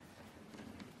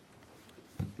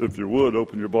If you would,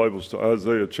 open your Bibles to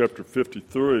Isaiah chapter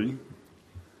 53.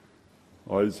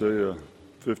 Isaiah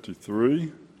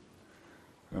 53,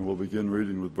 and we'll begin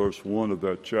reading with verse 1 of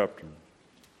that chapter.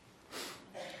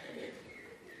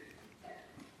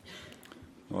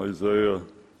 Isaiah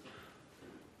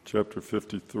chapter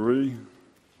 53,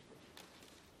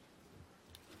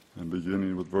 and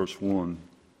beginning with verse 1.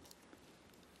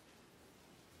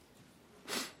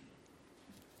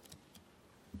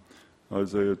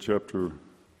 Isaiah chapter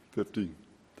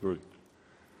 53.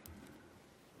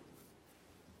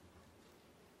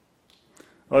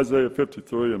 Isaiah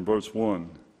 53 and verse 1.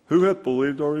 Who hath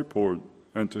believed our report,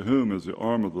 and to whom is the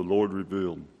arm of the Lord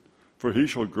revealed? For he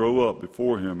shall grow up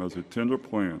before him as a tender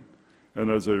plant,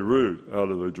 and as a root out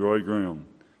of the dry ground.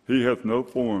 He hath no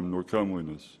form nor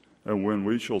comeliness, and when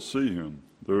we shall see him,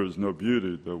 there is no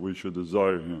beauty that we should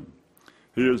desire him.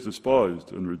 He is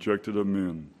despised and rejected of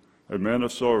men, a man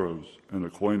of sorrows and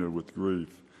acquainted with grief.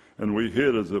 And we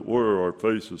hid, as it were, our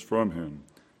faces from him.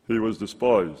 He was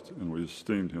despised, and we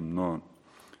esteemed him not.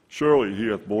 Surely he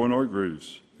hath borne our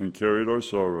griefs, and carried our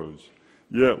sorrows.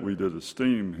 Yet we did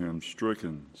esteem him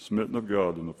stricken, smitten of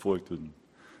God, and afflicted.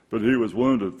 But he was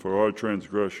wounded for our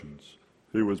transgressions.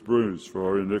 He was bruised for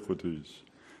our iniquities.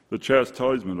 The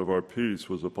chastisement of our peace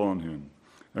was upon him,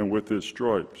 and with his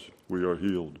stripes we are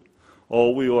healed.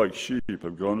 All we like sheep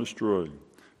have gone astray.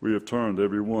 We have turned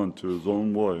every one to his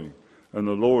own way, and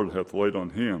the Lord hath laid on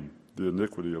him the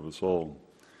iniquity of us all.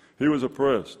 He was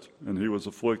oppressed, and he was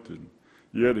afflicted,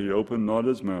 yet he opened not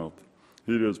his mouth.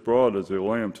 He is brought as a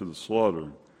lamb to the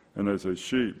slaughter, and as a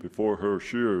sheep before her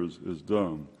shearers is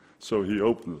dumb, so he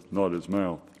openeth not his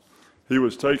mouth. He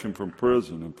was taken from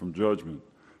prison and from judgment.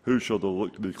 Who shall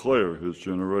declare his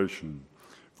generation?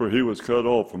 For he was cut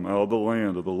off from out of the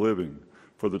land of the living.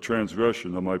 For the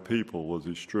transgression of my people was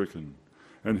he stricken.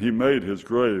 And he made his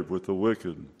grave with the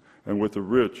wicked, and with the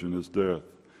rich in his death,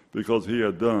 because he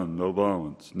had done no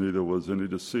violence, neither was any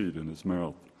deceit in his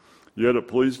mouth. Yet it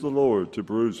pleased the Lord to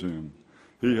bruise him.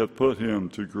 He hath put him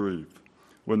to grief.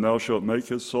 When thou shalt make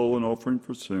his soul an offering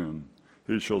for sin,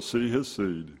 he shall see his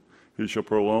seed. He shall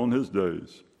prolong his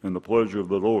days, and the pleasure of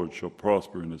the Lord shall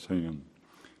prosper in his hand.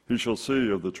 He shall see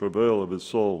of the travail of his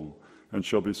soul, and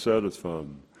shall be satisfied.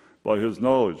 By his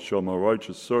knowledge shall my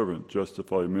righteous servant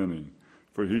justify many,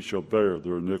 for he shall bear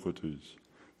their iniquities.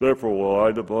 Therefore will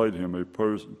I divide him a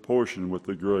portion with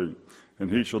the great,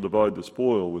 and he shall divide the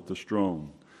spoil with the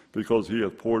strong, because he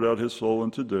hath poured out his soul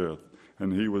unto death,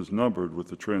 and he was numbered with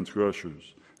the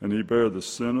transgressors. And he bare the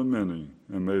sin of many,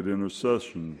 and made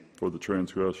intercession for the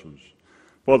transgressors.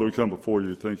 Father, we come before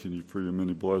you thanking you for your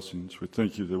many blessings. We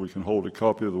thank you that we can hold a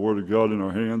copy of the Word of God in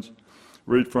our hands,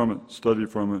 read from it, study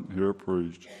from it, and hear it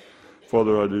preached.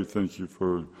 Father, I do thank you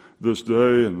for this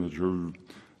day, and that you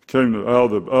came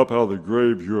up out of the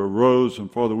grave, you arose, and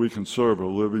Father, we can serve a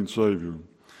living Savior.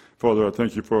 Father, I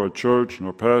thank you for our church and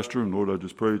our pastor, and Lord, I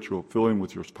just pray that you'll fill him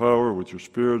with your power, with your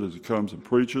Spirit as he comes and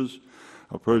preaches.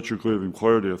 I pray that you'll give him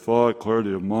clarity of thought,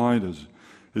 clarity of mind as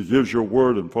he gives your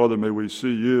word, and Father, may we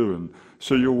see you and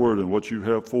see your word and what you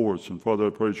have for us. And Father, I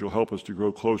pray that you'll help us to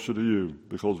grow closer to you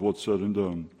because of what's said and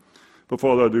done. But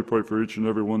Father, I do pray for each and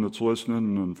every one that's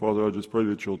listening, and Father, I just pray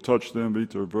that you'll touch them, meet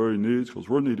their very needs, because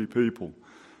we're needy people.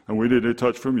 And we need a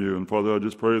touch from you. And Father, I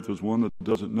just pray if there's one that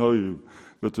doesn't know you,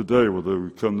 that today will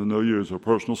they come to know you as our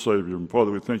personal Savior. And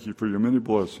Father, we thank you for your many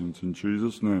blessings. In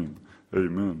Jesus' name,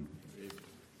 amen.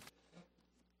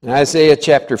 In Isaiah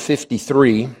chapter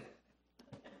 53,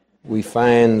 we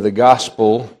find the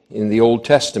gospel in the Old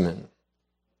Testament.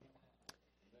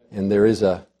 And there is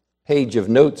a page of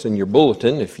notes in your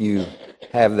bulletin, if you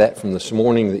have that from this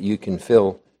morning, that you can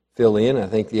fill in. I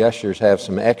think the ushers have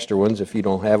some extra ones. If you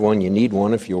don't have one, you need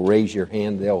one. If you'll raise your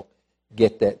hand, they'll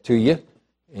get that to you.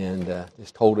 And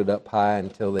just hold it up high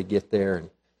until they get there, and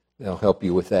they'll help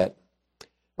you with that.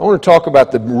 I want to talk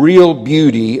about the real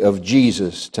beauty of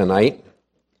Jesus tonight.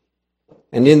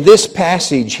 And in this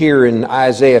passage here in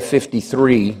Isaiah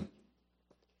 53,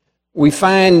 we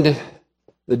find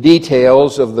the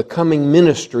details of the coming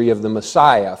ministry of the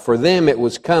Messiah. For them it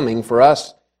was coming, for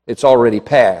us it's already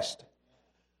past.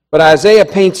 But Isaiah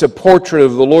paints a portrait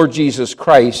of the Lord Jesus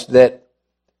Christ that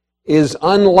is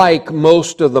unlike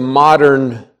most of the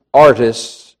modern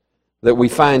artists that we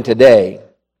find today.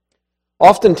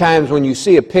 Oftentimes when you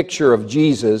see a picture of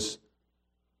Jesus,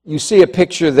 you see a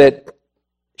picture that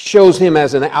shows him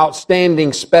as an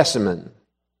outstanding specimen.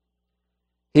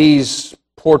 He's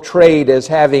portrayed as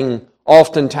having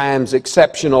oftentimes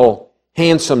exceptional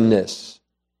handsomeness,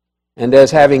 and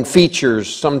as having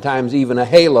features, sometimes even a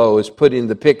halo is put in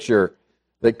the picture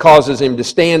that causes him to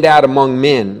stand out among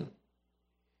men.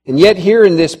 And yet here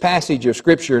in this passage of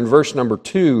Scripture, in verse number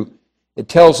 2, it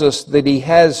tells us that he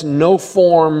has no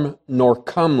form nor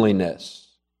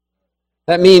comeliness.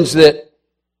 That means that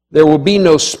there will be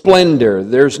no splendor.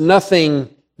 There's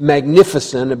nothing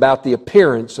magnificent about the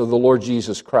appearance of the Lord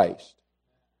Jesus Christ.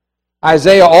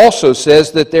 Isaiah also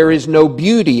says that there is no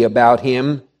beauty about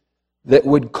him that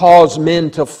would cause men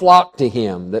to flock to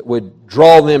him, that would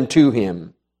draw them to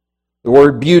him. The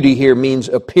word beauty here means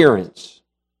appearance.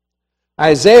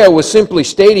 Isaiah was simply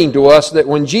stating to us that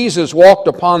when Jesus walked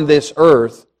upon this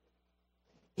earth,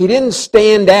 he didn't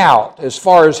stand out as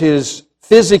far as his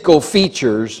physical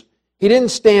features. He didn't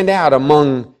stand out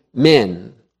among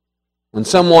men. When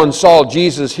someone saw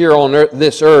Jesus here on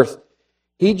this earth,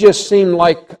 he just seemed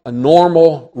like a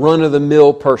normal,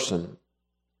 run-of-the-mill person.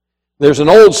 There's an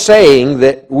old saying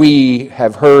that we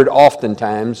have heard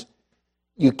oftentimes,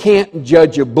 you can't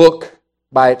judge a book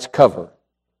by its cover.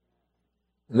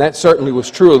 And that certainly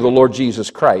was true of the Lord Jesus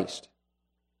Christ.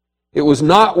 It was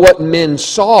not what men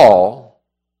saw,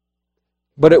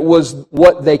 but it was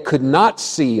what they could not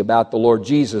see about the Lord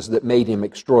Jesus that made him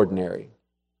extraordinary.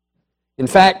 In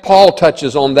fact, Paul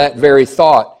touches on that very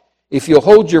thought. If you'll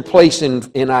hold your place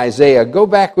in Isaiah, go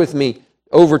back with me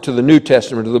over to the New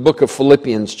Testament, to the book of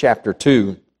Philippians chapter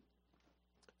 2.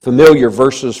 Familiar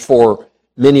verses for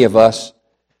many of us.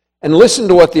 And listen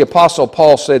to what the Apostle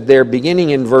Paul said there, beginning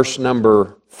in verse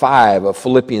number 5 of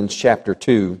Philippians chapter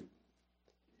 2.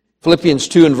 Philippians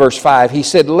 2 and verse 5, he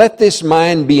said, "Let this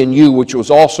mind be in you, which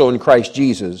was also in Christ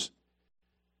Jesus,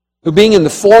 who being in the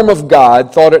form of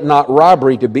God, thought it not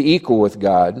robbery to be equal with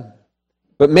God,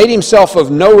 but made himself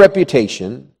of no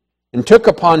reputation, and took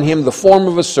upon him the form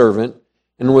of a servant,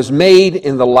 and was made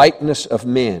in the likeness of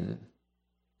men.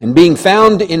 And being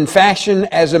found in fashion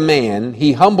as a man,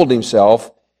 he humbled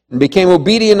himself, and became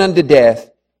obedient unto death,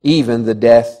 even the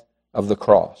death of the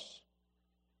cross."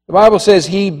 The Bible says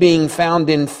he being found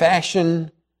in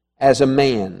fashion as a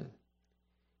man.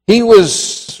 He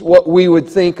was what we would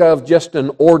think of just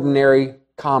an ordinary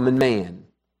common man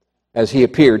as he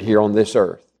appeared here on this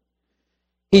earth.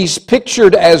 He's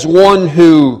pictured as one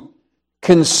who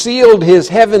concealed his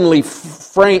heavenly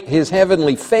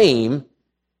fame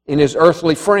in his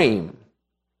earthly frame.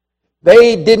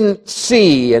 They didn't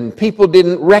see and people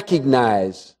didn't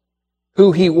recognize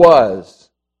who he was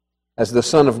as the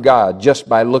Son of God just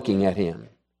by looking at him.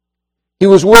 He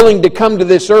was willing to come to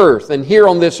this earth, and here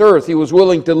on this earth he was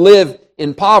willing to live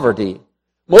in poverty.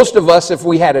 Most of us, if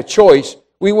we had a choice,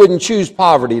 we wouldn't choose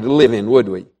poverty to live in, would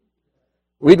we?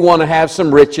 We'd want to have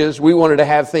some riches. We wanted to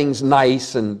have things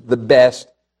nice and the best.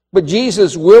 But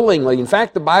Jesus willingly, in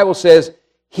fact, the Bible says,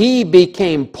 he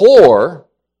became poor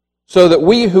so that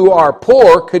we who are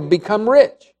poor could become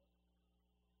rich.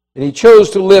 And he chose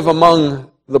to live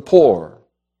among the poor.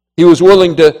 He was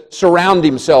willing to surround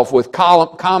himself with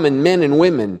common men and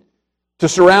women, to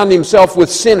surround himself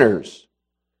with sinners.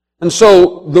 And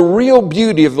so the real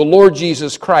beauty of the Lord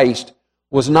Jesus Christ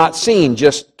was not seen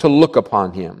just to look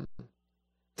upon him.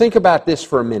 Think about this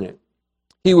for a minute.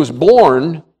 He was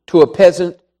born to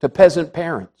peasant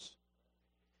parents.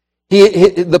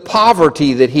 The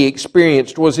poverty that he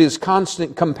experienced was his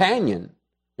constant companion.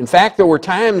 In fact, there were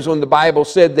times when the Bible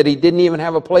said that he didn't even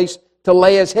have a place to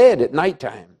lay his head at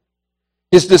nighttime.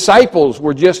 His disciples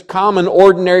were just common,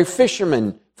 ordinary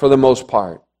fishermen for the most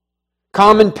part.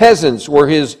 Common peasants were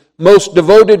his most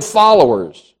devoted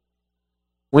followers.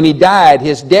 When he died,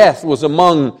 his death was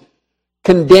among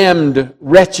condemned,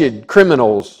 wretched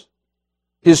criminals.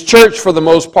 His church, for the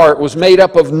most part, was made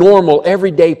up of normal,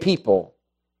 everyday people.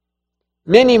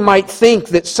 Many might think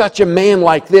that such a man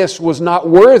like this was not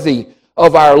worthy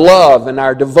of our love and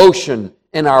our devotion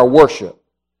and our worship.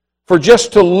 For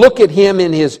just to look at him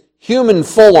in his human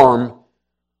form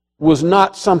was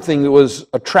not something that was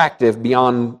attractive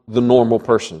beyond the normal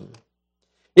person.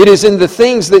 It is in the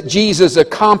things that Jesus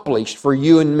accomplished for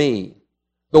you and me,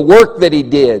 the work that he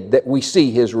did, that we see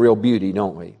his real beauty,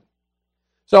 don't we?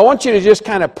 So I want you to just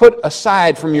kind of put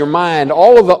aside from your mind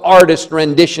all of the artist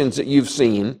renditions that you've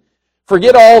seen.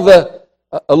 Forget all the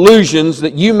illusions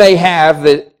that you may have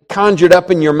that conjured up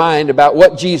in your mind about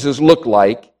what Jesus looked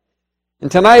like.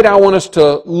 And tonight I want us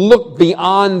to look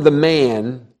beyond the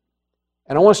man,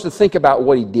 and I want us to think about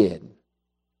what he did.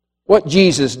 What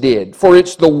Jesus did. For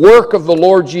it's the work of the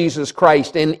Lord Jesus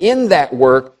Christ, and in that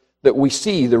work that we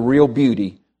see the real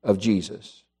beauty of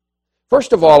Jesus.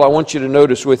 First of all, I want you to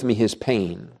notice with me his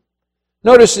pain.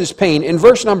 Notice his pain. In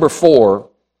verse number 4,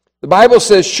 the Bible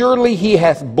says, "Surely he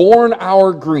hath borne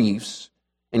our griefs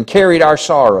and carried our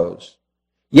sorrows.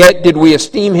 Yet did we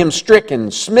esteem him stricken,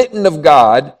 smitten of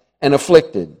God, and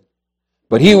afflicted.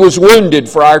 But he was wounded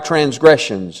for our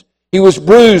transgressions. He was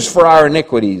bruised for our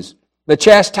iniquities. The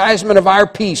chastisement of our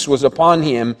peace was upon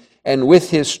him, and with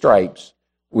his stripes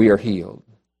we are healed.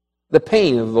 The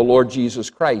pain of the Lord Jesus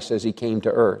Christ as he came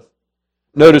to earth.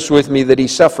 Notice with me that he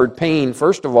suffered pain,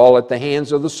 first of all, at the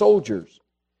hands of the soldiers.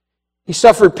 He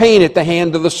suffered pain at the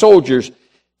hand of the soldiers.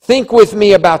 Think with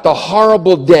me about the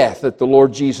horrible death that the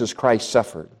Lord Jesus Christ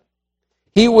suffered.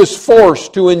 He was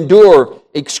forced to endure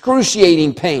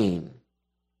excruciating pain.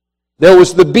 There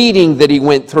was the beating that he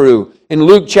went through. In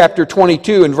Luke chapter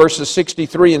 22 and verses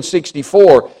 63 and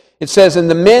 64, it says, "And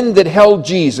the men that held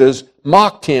Jesus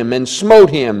mocked him and smote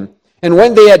him. And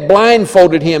when they had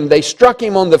blindfolded him, they struck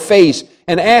him on the face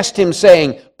and asked him,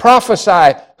 saying,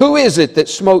 Prophesy, who is it that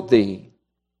smote thee?"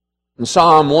 In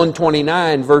Psalm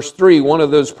 129, verse 3, one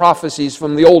of those prophecies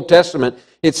from the Old Testament,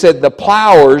 it said, "The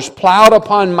plowers plowed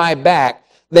upon my back,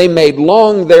 they made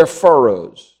long their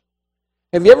furrows."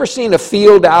 Have you ever seen a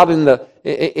field out in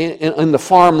the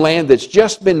farmland that's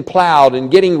just been plowed and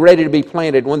getting ready to be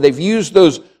planted, when they've used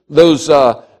those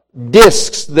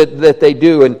discs that they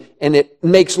do, and it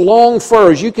makes long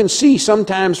furrows? You can see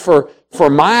sometimes for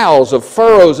miles of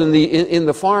furrows in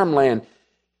the farmland.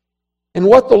 And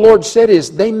what the Lord said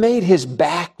is, they made his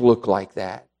back look like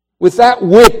that. With that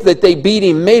whip that they beat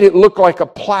him, made it look like a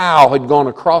plow had gone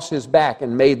across his back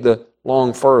and made the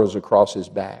long furrows across his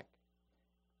back.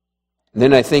 And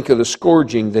then I think of the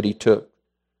scourging that he took.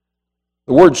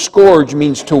 The word scourge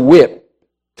means to whip,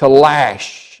 to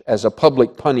lash as a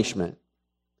public punishment.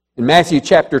 In Matthew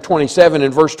chapter 27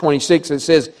 and verse 26, it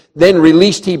says, "Then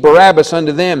released he Barabbas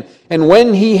unto them, and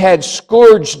when he had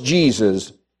scourged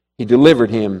Jesus, he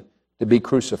delivered him to be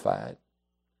crucified."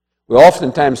 We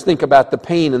oftentimes think about the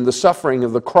pain and the suffering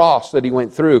of the cross that he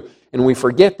went through, and we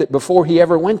forget that before he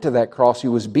ever went to that cross, he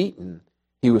was beaten,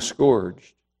 he was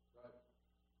scourged.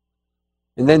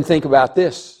 And then think about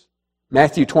this.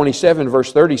 Matthew 27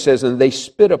 verse 30 says, "And they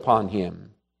spit upon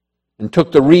him, and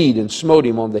took the reed and smote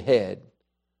him on the head."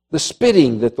 The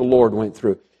spitting that the Lord went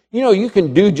through. You know, you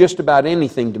can do just about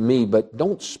anything to me, but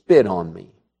don't spit on me.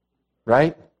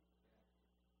 Right?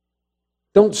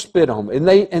 Don't spit on me.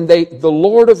 And they, the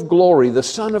Lord of glory, the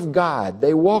Son of God,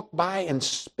 they walked by and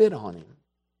spit on him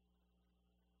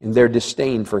in their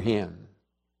disdain for him.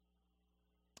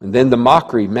 And then the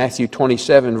mockery, Matthew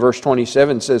 27, verse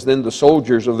 27 says, "Then the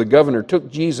soldiers of the governor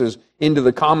took Jesus into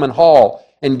the common hall,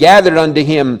 and gathered unto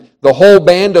him the whole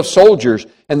band of soldiers,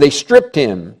 and they stripped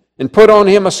him, and put on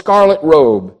him a scarlet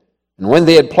robe. And when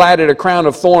they had platted a crown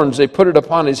of thorns, they put it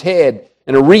upon his head,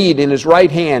 and a reed in his right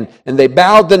hand, and they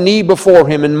bowed the knee before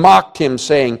him, and mocked him,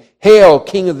 saying, Hail,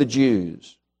 King of the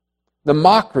Jews." The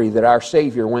mockery that our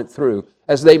Savior went through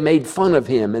as they made fun of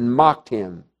him and mocked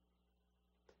him.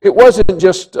 It wasn't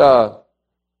just a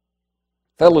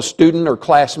fellow student or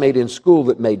classmate in school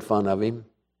that made fun of him.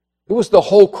 It was the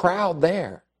whole crowd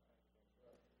there.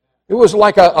 It was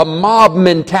like a mob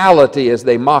mentality as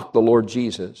they mocked the Lord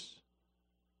Jesus.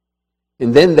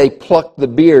 And then they plucked the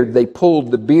beard, they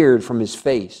pulled the beard from his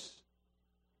face.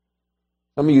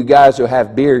 Some of you guys who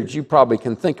have beards, you probably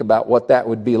can think about what that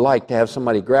would be like to have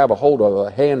somebody grab a hold of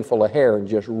a handful of hair and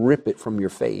just rip it from your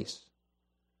face.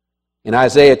 In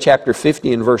Isaiah chapter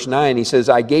 50 and verse 9, he says,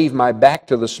 "I gave my back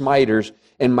to the smiters,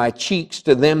 and my cheeks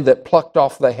to them that plucked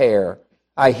off the hair.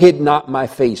 I hid not my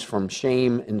face from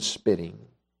shame and spitting."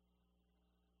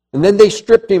 And then they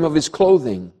stripped him of his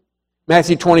clothing.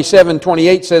 Matthew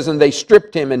 27:28 says, "And they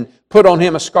stripped him and put on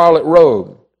him a scarlet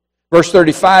robe." Verse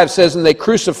 35 says, "And they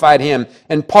crucified him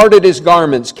and parted his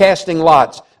garments, casting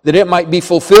lots, that it might be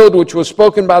fulfilled which was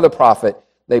spoken by the prophet.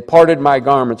 They parted my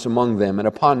garments among them, and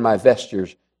upon my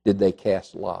vestures did they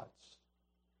cast lots."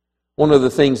 One of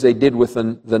the things they did with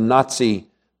the Nazi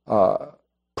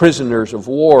prisoners of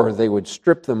war, they would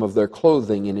strip them of their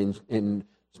clothing and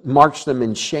march them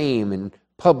in shame and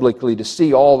publicly to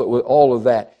see all of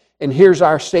that. And here's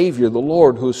our Savior, the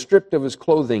Lord, who is stripped of his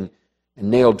clothing and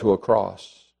nailed to a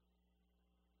cross.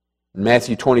 In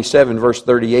Matthew 27, verse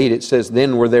 38, it says,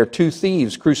 "Then were there two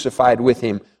thieves crucified with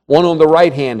him, one on the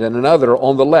right hand and another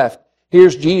on the left."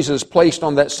 Here's Jesus placed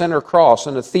on that center cross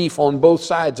and a thief on both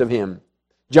sides of him.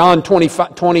 John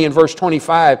 20 and verse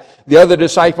 25, "The other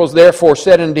disciples therefore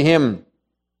said unto him,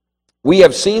 We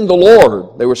have seen the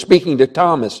Lord." They were speaking to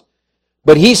Thomas.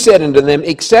 "But he said unto them,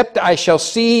 Except I shall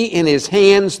see in his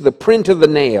hands the print of the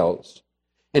nails,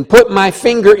 and put my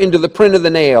finger into the print of the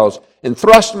nails, and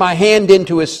thrust my hand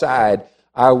into his side,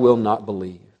 I will not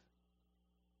believe."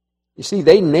 You see,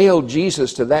 they nailed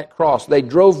Jesus to that cross. They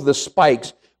drove the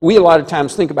spikes. We a lot of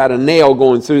times think about a nail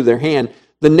going through their hand.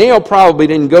 The nail probably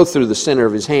didn't go through the center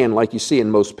of his hand like you see in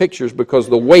most pictures, because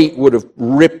the weight would have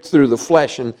ripped through the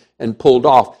flesh and pulled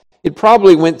off. it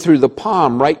probably went through the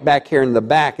palm right back here in the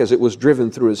back as it was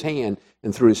driven through his hand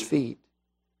and through his feet.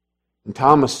 And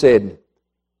Thomas said,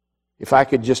 if I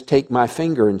could just take my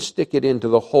finger and stick it into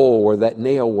the hole where that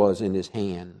nail was in his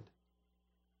hand,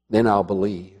 then I'll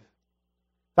believe.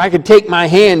 If I could take my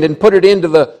hand and put it into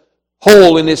the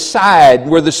hole in his side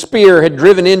where the spear had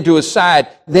driven into his side,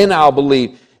 then I'll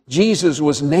believe. Jesus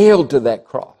was nailed to that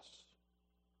cross.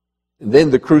 And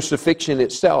then the crucifixion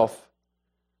itself.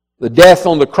 The death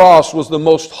on the cross was the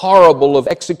most horrible of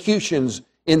executions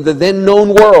in the then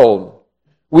known world.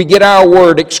 We get our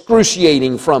word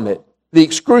excruciating from it. The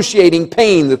excruciating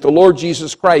pain that the Lord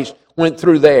Jesus Christ went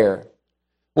through there.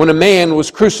 When a man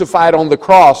was crucified on the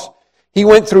cross, he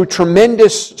went through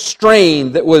tremendous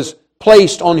strain that was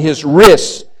placed on his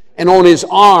wrists and on his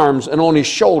arms and on his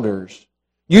shoulders.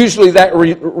 Usually that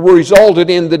resulted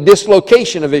in the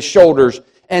dislocation of his shoulders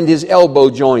and his elbow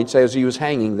joints as he was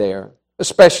hanging there.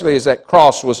 Especially as that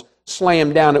cross was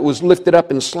slammed down. It was lifted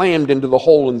up and slammed into the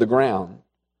hole in the ground.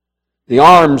 The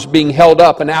arms being held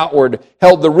up and outward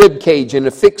held the rib cage in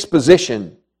a fixed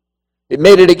position. It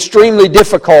made it extremely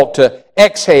difficult to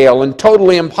exhale and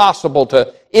totally impossible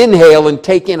to inhale and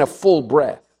take in a full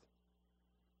breath.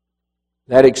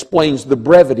 That explains the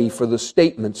brevity for the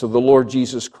statements of the Lord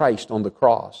Jesus Christ on the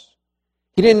cross.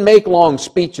 He didn't make long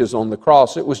speeches on the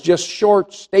cross. It was just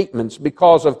short statements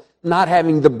because of not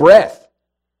having the breath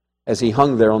as he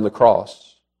hung there on the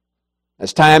cross.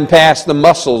 As time passed, the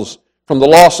muscles, from the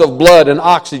loss of blood and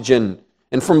oxygen,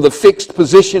 and from the fixed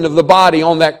position of the body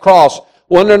on that cross,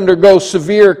 would undergo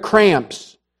severe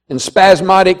cramps and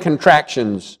spasmodic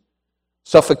contractions.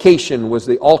 Suffocation was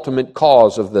the ultimate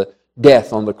cause of the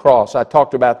death on the cross. I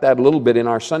talked about that a little bit in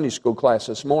our Sunday school class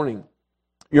this morning.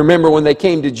 You remember when they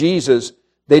came to Jesus,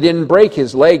 they didn't break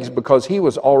his legs because he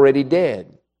was already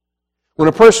dead. When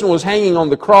a person was hanging on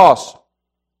the cross,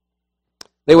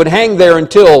 they would hang there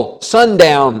until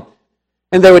sundown,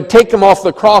 and they would take them off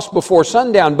the cross before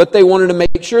sundown, but they wanted to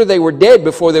make sure they were dead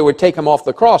before they would take them off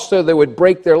the cross, so they would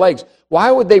break their legs. Why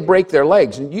would they break their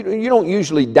legs? You don't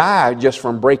usually die just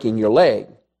from breaking your leg.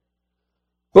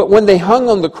 But when they hung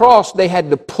on the cross, they had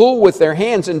to pull with their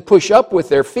hands and push up with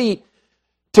their feet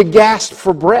to gasp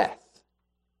for breath.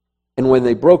 And when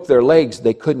they broke their legs,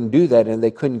 they couldn't do that, and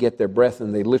they couldn't get their breath,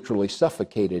 and they literally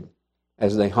suffocated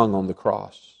as they hung on the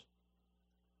cross.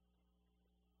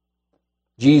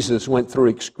 Jesus went through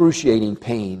excruciating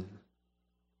pain,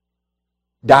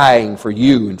 dying for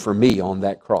you and for me on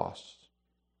that cross.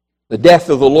 The death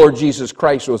of the Lord Jesus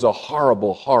Christ was a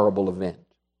horrible, horrible event.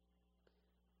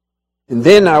 And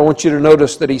then I want you to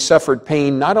notice that he suffered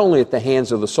pain not only at the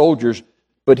hands of the soldiers,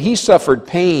 but he suffered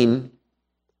pain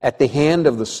at the hand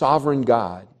of the sovereign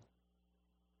God.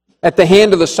 At the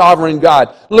hand of the sovereign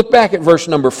God. Look back at verse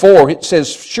number 4. It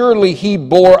says, surely he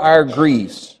bore our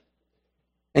griefs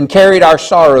and carried our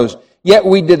sorrows. Yet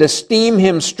we did esteem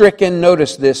him stricken,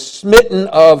 notice this, smitten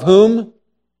of whom?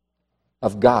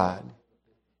 Of God.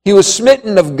 He was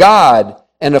smitten of God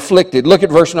and afflicted. Look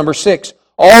at verse number 6.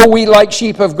 All we like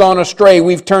sheep have gone astray.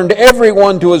 We've turned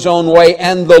everyone to his own way,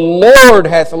 and the Lord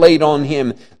hath laid on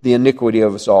him the iniquity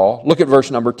of us all. Look at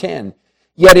verse number 10.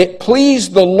 Yet it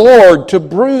pleased the Lord to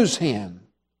bruise him.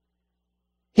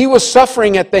 He was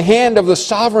suffering at the hand of the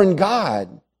sovereign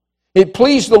God. It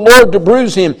pleased the Lord to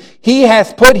bruise him. He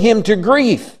hath put him to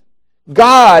grief.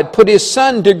 God put his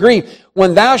Son to grief.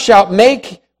 When thou shalt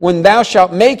make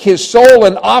his soul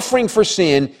an offering for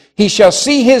sin, he shall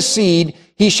see his seed,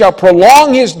 he shall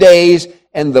prolong his days,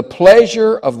 and the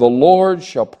pleasure of the Lord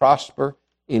shall prosper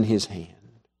in his hand.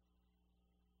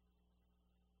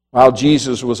 While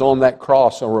Jesus was on that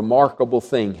cross, a remarkable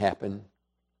thing happened.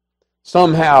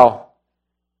 Somehow,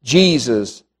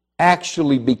 Jesus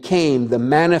actually became the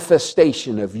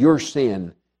manifestation of your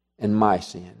sin and my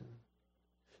sin.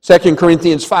 2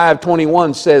 Corinthians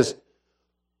 5:21 says,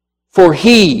 for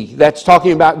he, that's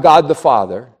talking about God the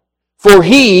Father, for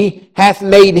he hath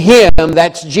made him,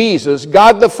 that's Jesus,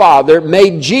 God the Father,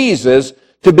 made Jesus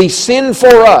to be sin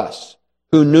for us,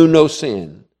 who knew no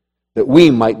sin, that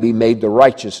we might be made the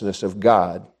righteousness of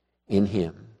God in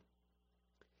him.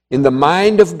 In the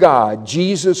mind of God,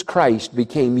 Jesus Christ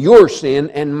became your sin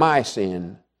and my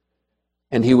sin,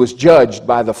 and he was judged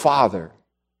by the Father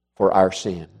for our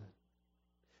sin.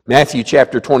 Matthew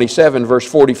chapter 27, verse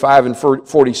 45 and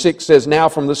 46 says, now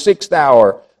from the 6th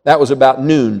hour, that was about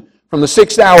noon, from the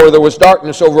 6th hour there was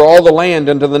darkness over all the land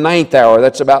unto the 9th hour,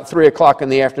 that's about 3 o'clock in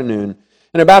the afternoon.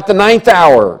 And about the 9th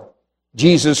hour,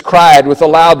 Jesus cried with a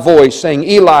loud voice, saying,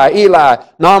 Eli, Eli,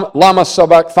 lama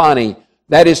sabachthani.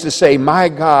 That is to say, my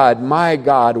God,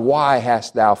 why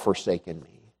hast thou forsaken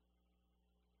me?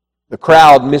 The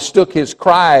crowd mistook his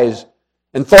cries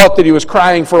and thought that he was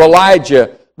crying for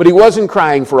Elijah, but he wasn't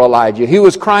crying for Elijah. He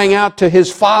was crying out to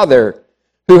his father,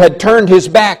 who had turned his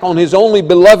back on his only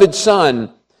beloved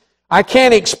son. I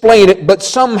can't explain it, but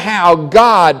somehow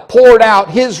God poured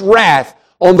out his wrath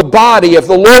on the body of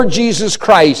the Lord Jesus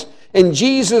Christ, and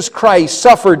Jesus Christ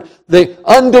suffered the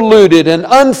undiluted and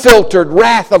unfiltered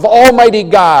wrath of Almighty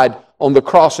God on the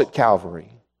cross at Calvary.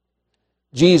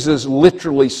 Jesus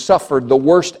literally suffered the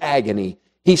worst agony.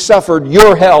 He suffered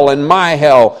your hell and my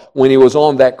hell when he was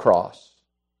on that cross.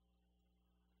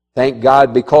 Thank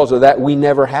God, because of that, we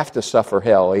never have to suffer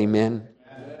hell. Amen?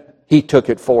 He took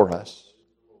it for us.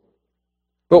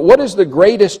 But what is the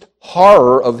greatest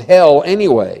horror of hell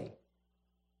anyway?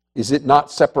 Is it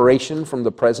not separation from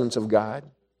the presence of God?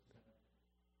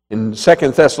 In 2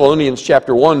 Thessalonians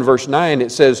chapter 1, verse 9,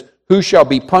 it says, "Who shall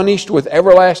be punished with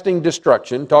everlasting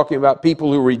destruction," talking about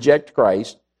people who reject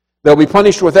Christ. "They'll be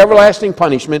punished with everlasting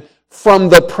punishment from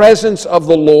the presence of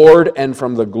the Lord and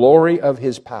from the glory of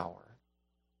His power."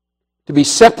 To be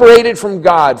separated from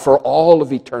God for all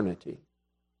of eternity.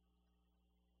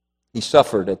 He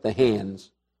suffered at the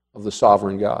hands of the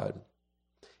sovereign God.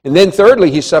 And then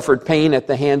thirdly, He suffered pain at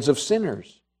the hands of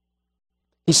sinners.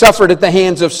 He suffered at the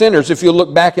hands of sinners. If you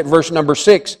look back at verse number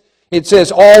 6, it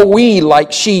says, "All we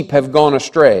like sheep have gone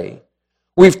astray.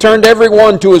 We've turned every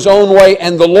one to his own way,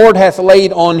 and the Lord hath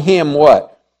laid on him"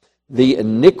 what? "The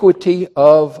iniquity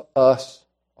of us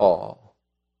all."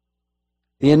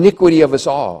 The iniquity of us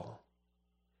all.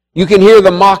 You can hear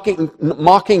the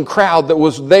mocking crowd that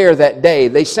was there that day.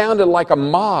 They sounded like a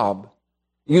mob.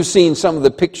 You've seen some of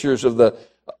the pictures of the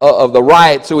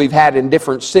riots that we've had in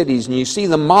different cities, and you see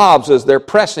the mobs as they're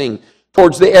pressing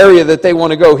towards the area that they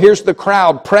want to go. Here's the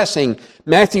crowd pressing.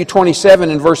 Matthew 27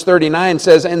 and verse 39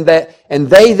 says, and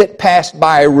they that passed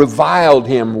by reviled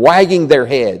him, wagging their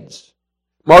heads.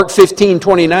 Mark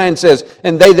 15:29 says,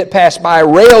 "And they that passed by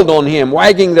railed on him,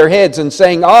 wagging their heads, and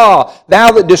saying, Ah,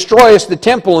 thou that destroyest the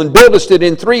temple and buildest it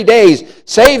in 3 days,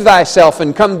 save thyself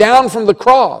and come down from the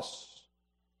cross."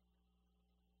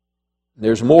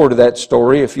 There's more to that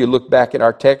story. If you look back at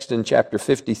our text in chapter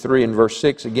 53 and verse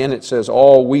 6, again it says,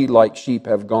 "All we like sheep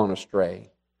have gone astray."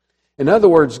 In other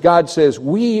words, God says,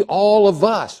 we, all of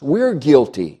us, we're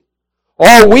guilty.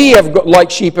 All we have,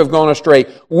 like sheep, have gone astray.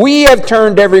 We have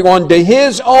turned everyone to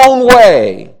his own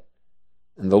way,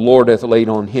 and the Lord hath laid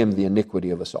on him the iniquity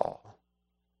of us all.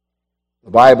 The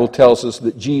Bible tells us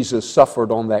that Jesus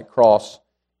suffered on that cross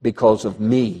because of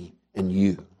me and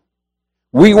you.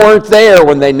 We weren't there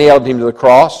when they nailed him to the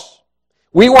cross.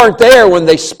 We weren't there when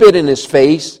they spit in his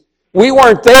face. We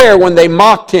weren't there when they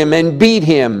mocked him and beat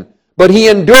him. But he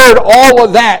endured all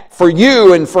of that for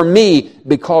you and for me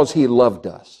because he loved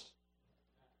us.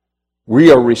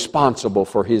 We are responsible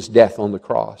for his death on the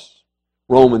cross.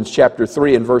 Romans chapter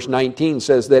 3 and verse 19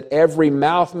 says that every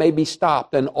mouth may be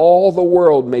stopped and all the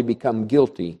world may become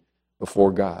guilty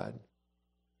before God.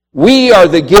 We are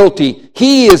the guilty.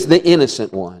 He is the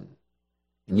innocent one.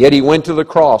 And yet he went to the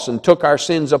cross and took our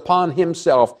sins upon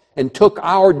himself and took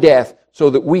our death so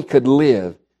that we could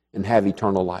live and have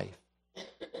eternal life.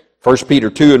 1 Peter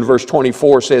 2 and verse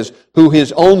 24 says, "Who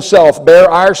his own self bare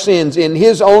our sins in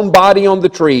his own body on the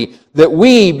tree, that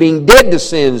we, being dead to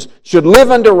sins, should live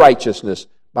unto righteousness,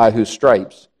 by whose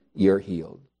stripes ye are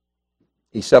healed."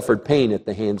 He suffered pain at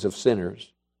the hands of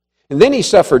sinners. And then he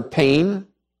suffered pain,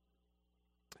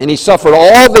 and he suffered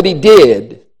all that he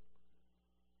did,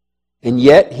 and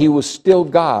yet he was still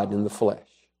God in the flesh.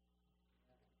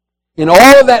 In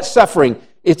all of that suffering,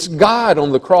 it's God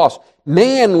on the cross.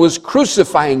 Man was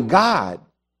crucifying God.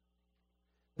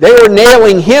 They were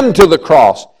nailing him to the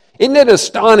cross. Isn't it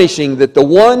astonishing that the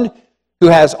one who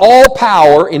has all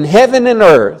power in heaven and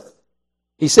earth,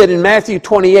 he said in Matthew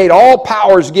 28, "All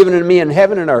power is given to me in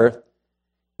heaven and earth."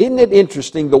 Isn't it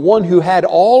interesting, the one who had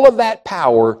all of that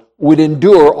power would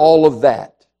endure all of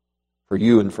that for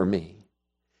you and for me.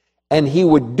 And he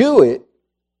would do it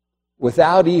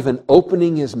without even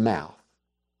opening his mouth.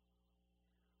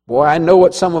 Boy, I know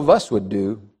what some of us would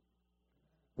do.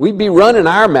 We'd be running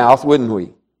our mouth, wouldn't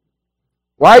we?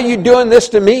 "Why are you doing this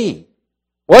to me?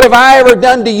 What have I ever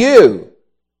done to you?"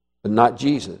 But not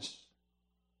Jesus.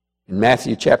 In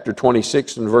Matthew chapter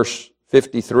 26 and verse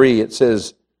 53, it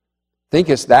says,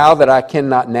 "Thinkest thou that I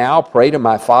cannot now pray to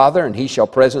my Father, and he shall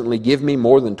presently give me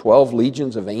more than 12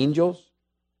 legions of angels?"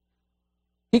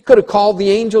 He could have called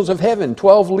the angels of heaven,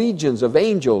 12 legions of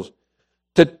angels,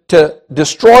 to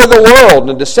destroy the world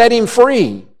and to set him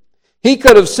free. He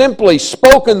could have simply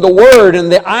spoken the word,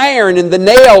 and the iron and the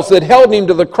nails that held him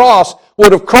to the cross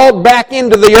would have crawled back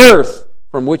into the earth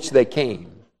from which they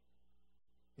came.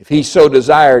 If he so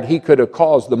desired, he could have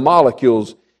caused the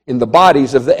molecules in the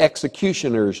bodies of the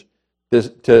executioners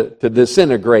to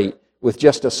disintegrate with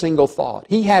just a single thought.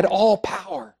 He had all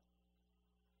power.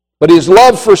 But his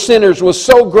love for sinners was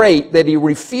so great that he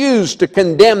refused to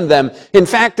condemn them. In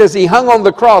fact, as he hung on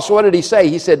the cross, what did he say?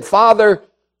 He said, "Father,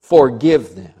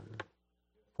 forgive them,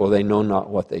 for they know not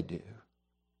what they do."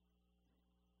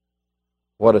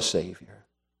 What a Savior.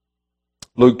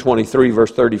 Luke 23,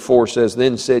 verse 34 says,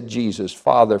 "Then said Jesus,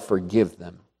 Father, forgive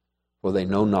them, for they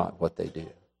know not what they do."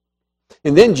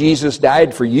 And then Jesus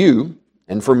died for you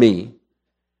and for me.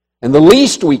 And the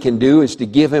least we can do is to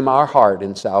give Him our heart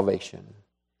in salvation.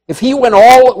 If He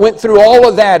went through all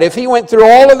of that, if He went through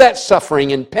all of that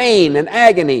suffering and pain and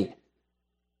agony,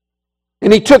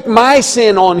 and He took my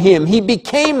sin on Him, He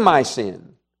became my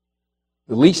sin,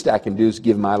 the least I can do is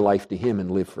give my life to Him and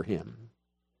live for Him.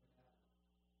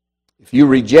 If you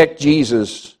reject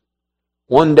Jesus,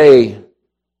 one day,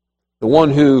 the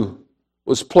one who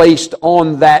was placed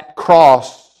on that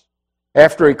cross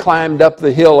after He climbed up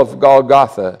the hill of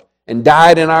Golgotha and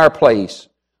died in our place,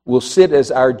 will sit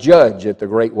as our judge at the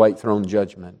great white throne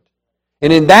judgment.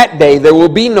 And in that day, there will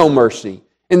be no mercy.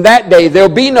 In that day, there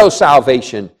will be no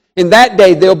salvation. In that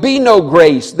day, there will be no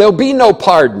grace. There will be no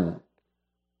pardon.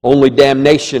 Only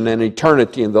damnation and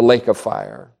eternity in the lake of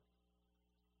fire.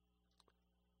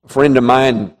 A friend of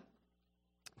mine,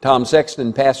 Tom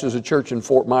Sexton, pastors a church in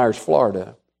Fort Myers,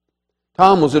 Florida.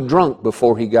 Tom was a drunk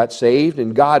before he got saved,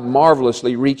 and God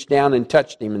marvelously reached down and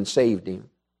touched him and saved him.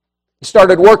 He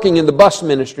started working in the bus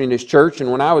ministry in his church,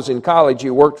 and when I was in college, he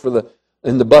worked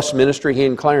in the bus ministry, he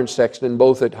and Clarence Sexton,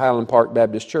 both at Highland Park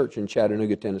Baptist Church in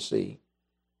Chattanooga, Tennessee.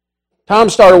 Tom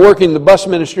started working in the bus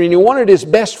ministry, and he wanted his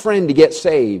best friend to get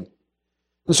saved.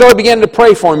 And so he began to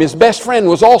pray for him. His best friend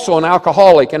was also an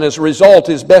alcoholic, and as a result,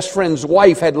 his best friend's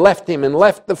wife had left him and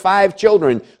left the 5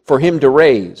 children for him to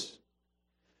raise.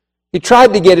 He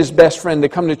tried to get his best friend to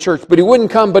come to church, but he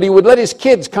wouldn't come, but he would let his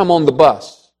kids come on the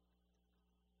bus.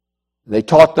 They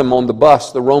taught them on the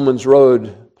bus the Romans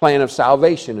Road plan of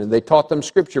salvation, and they taught them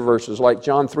scripture verses like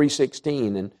John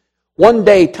 3:16. And one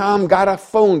day, Tom got a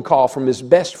phone call from his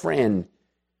best friend,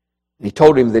 and he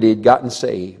told him that he had gotten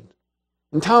saved.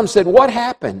 And Tom said, "What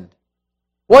happened?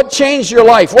 What changed your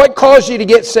life? What caused you to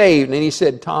get saved?" And he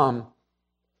said, "Tom,"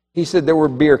 he said, "there were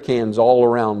beer cans all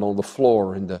around on the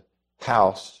floor in the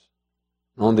house,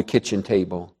 on the kitchen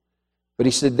table. But,"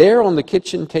 he said, "there on the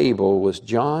kitchen table was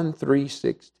John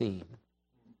 3:16.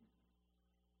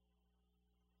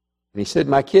 And he said,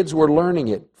 my kids were learning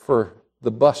it for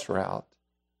the bus route.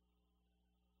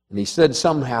 And he said,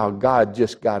 somehow God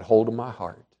just got hold of my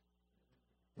heart.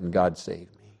 And God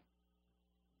saved me."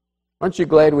 Aren't you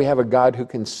glad we have a God who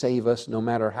can save us no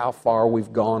matter how far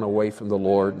we've gone away from the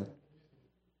Lord?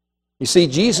 You see,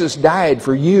 Jesus died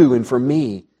for you and for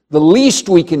me. The least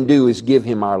we can do is give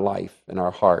Him our life and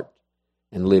our heart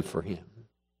and live for Him.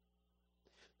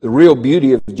 The real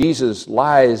beauty of Jesus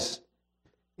lies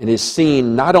and is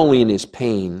seen not only in His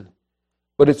pain,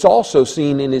 but it's also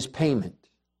seen in His payment.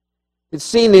 It's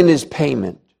seen in His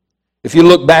payment. If you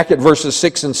look back at verses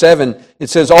 6 and 7, it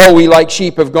says, "All we like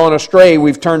sheep have gone astray.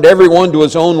 We've turned every one to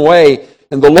his own way.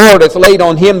 And the Lord hath laid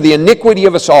on Him the iniquity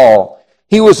of us all.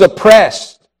 He was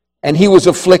oppressed, and He was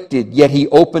afflicted, yet He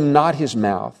opened not His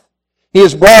mouth. He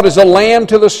is brought as a lamb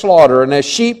to the slaughter, and as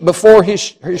sheep before his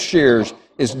shears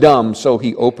is dumb, so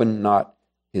He opened not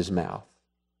His mouth."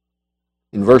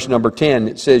 In verse number 10,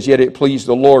 it says, "Yet it pleased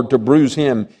the Lord to bruise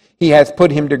Him. He hath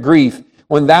put Him to grief.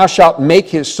 When thou shalt make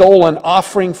His soul an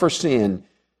offering for sin,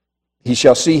 He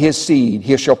shall see His seed.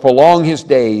 He shall prolong His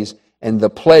days, and the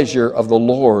pleasure of the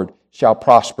Lord shall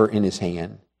prosper in His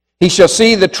hand. He shall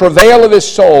see the travail of His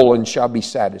soul and shall be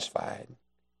satisfied."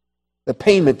 The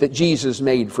payment that Jesus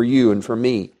made for you and for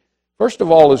me. First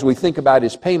of all, as we think about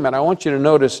His payment, I want you to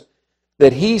notice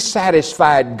that He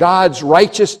satisfied God's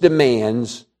righteous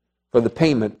demands for the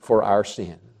payment for our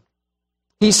sin.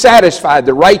 He satisfied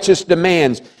the righteous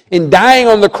demands. In dying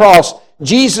on the cross,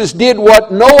 Jesus did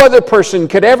what no other person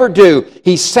could ever do.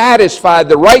 He satisfied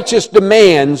the righteous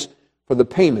demands for the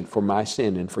payment for my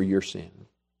sin and for your sin.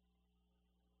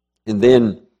 And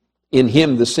then in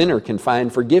Him the sinner can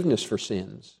find forgiveness for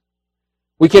sins.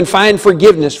 We can find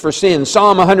forgiveness for sins.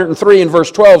 Psalm 103 and verse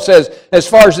 12 says, "As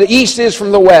far as the east is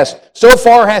from the west, so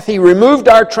far hath He removed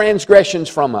our transgressions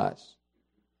from us."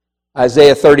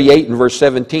 Isaiah 38 and verse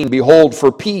 17, "Behold,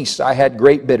 for peace I had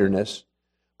great bitterness,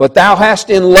 but Thou hast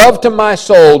in love to my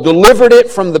soul delivered it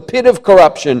from the pit of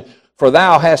corruption, for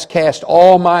Thou hast cast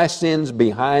all my sins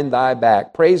behind Thy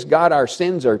back." Praise God, our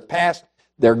sins are past,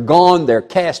 they're gone, they're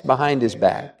cast behind His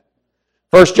back.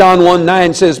 1 John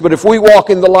 1:9 says, "But if we walk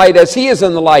in the light as He is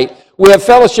in the light, We have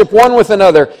fellowship one with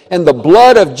another, and the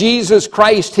blood of Jesus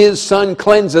Christ, His Son,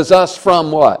 cleanses us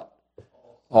from what?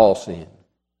 All sin.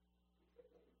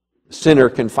 The sinner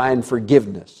can find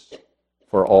forgiveness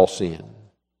for all sin.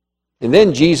 And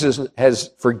then Jesus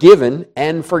has forgiven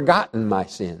and forgotten my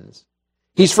sins.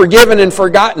 He's forgiven and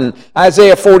forgotten.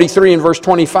 Isaiah 43 and verse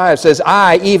 25 says,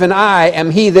 I, even I,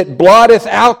 am He that blotteth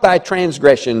out thy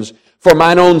transgressions for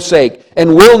mine own sake,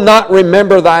 and will not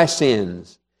remember thy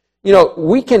sins. You know,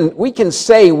 we can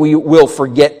say we will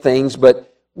forget things,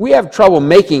 but we have trouble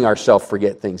making ourselves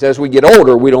forget things. As we get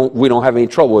older, we don't have any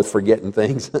trouble with forgetting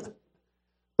things.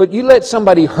 But you let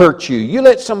somebody hurt you. You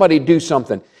let somebody do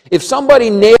something. If somebody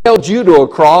nailed you to a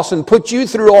cross and put you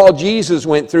through all Jesus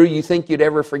went through, you think you'd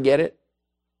ever forget it?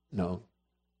 No.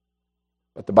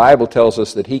 But the Bible tells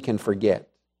us that He can forget.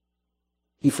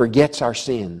 He forgets our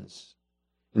sins.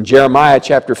 In Jeremiah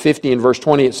chapter 50 and verse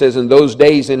 20 it says, In those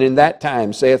days and in that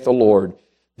time, saith the Lord,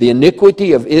 the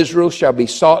iniquity of Israel shall be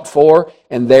sought for,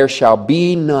 and there shall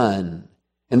be none.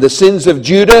 And the sins of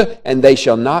Judah, and they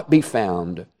shall not be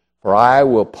found. For I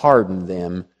will pardon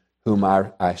them whom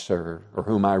I serve, or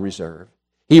whom I reserve.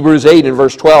 Hebrews 8 and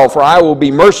verse 12, For I will be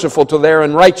merciful to their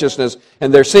unrighteousness,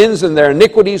 and their sins and their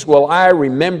iniquities will I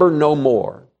remember no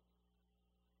more.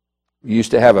 We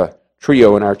used to have a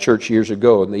trio in our church years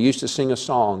ago, and they used to sing a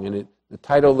song, and the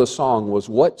title of the song was,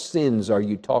 What Sins Are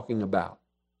You Talking About?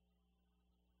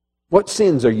 What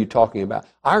sins are you talking about?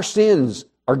 Our sins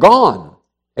are gone.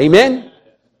 Amen?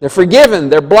 They're forgiven.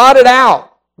 They're blotted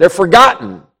out. They're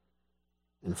forgotten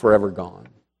and forever gone.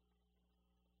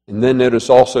 And then notice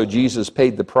also Jesus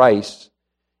paid the price,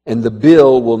 and the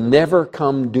bill will never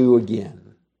come due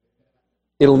again.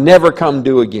 It'll never come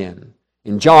due again.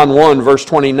 In John 1, verse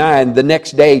 29, the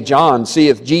next day John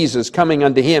seeth Jesus coming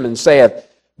unto him and saith,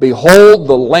 Behold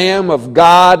the Lamb of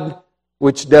God,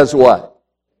 which does what?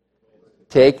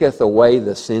 Taketh away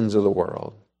the sins of the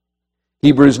world.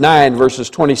 Hebrews 9, verses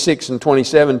 26 and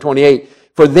 27, 28.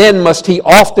 For then must He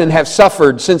often have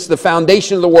suffered since the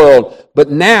foundation of the world.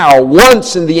 But now,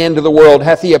 once in the end of the world,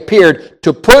 hath He appeared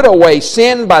to put away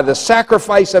sin by the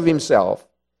sacrifice of Himself.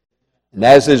 And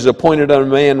as it is appointed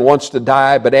unto man once to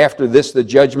die, but after this the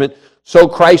judgment, so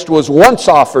Christ was once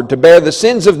offered to bear the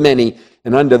sins of many,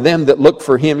 and unto them that look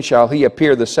for Him shall He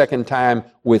appear the second time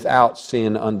without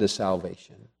sin unto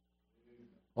salvation.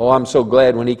 Oh, I'm so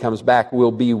glad when He comes back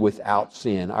we'll be without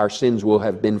sin. Our sins will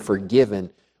have been forgiven.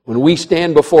 When we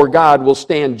stand before God, we'll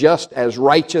stand just as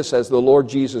righteous as the Lord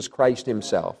Jesus Christ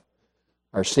Himself.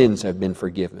 Our sins have been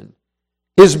forgiven.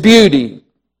 His beauty,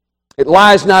 it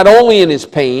lies not only in His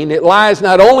pain, it lies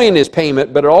not only in His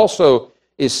payment, but it also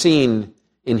is seen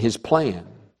in His plan.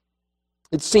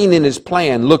 It's seen in His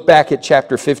plan. Look back at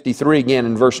chapter 53 again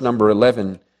in verse number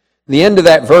 11. The end of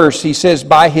that verse, He says,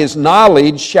 By His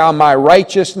knowledge shall my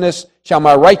righteous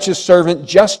servant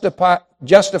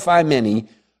justify many,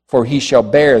 for he shall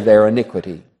bear their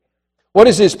iniquity. What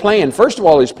is His plan? First of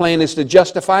all, His plan is to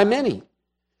justify many.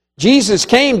 Jesus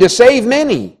came to save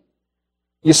many.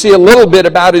 You see a little bit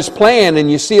about His plan, and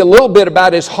you see a little bit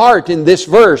about His heart in this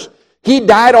verse. He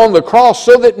died on the cross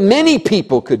so that many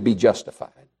people could be justified.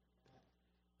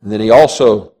 And then He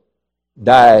also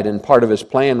died, and part of His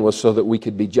plan was so that we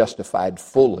could be justified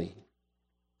fully.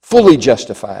 Fully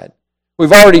justified.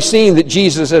 We've already seen that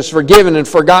Jesus has forgiven and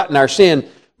forgotten our sin.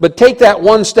 But take that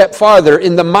one step farther.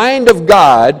 In the mind of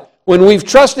God, when we've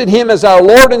trusted Him as our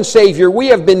Lord and Savior, we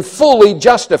have been fully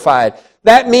justified.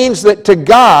 That means that to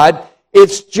God,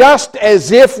 it's just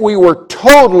as if we were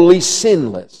totally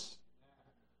sinless.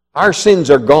 Our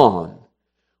sins are gone.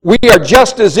 We are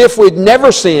just as if we'd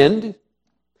never sinned,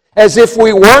 as if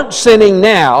we weren't sinning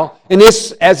now, and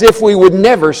it's as if we would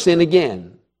never sin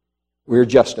again. We're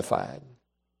justified.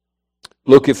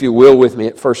 Look, if you will, with me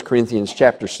at 1 Corinthians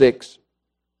chapter 6.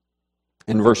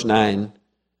 In verse 9.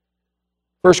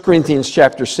 1 Corinthians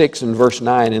chapter 6 and verse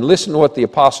 9. And listen to what the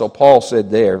Apostle Paul said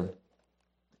there.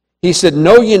 He said,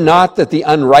 Know ye not that the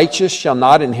unrighteous shall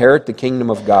not inherit the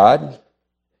kingdom of God?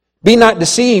 Be not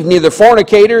deceived, neither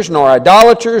fornicators, nor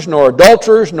idolaters, nor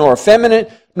adulterers, nor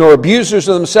effeminate, nor abusers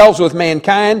of themselves with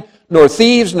mankind, nor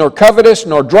thieves, nor covetous,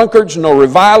 nor drunkards, nor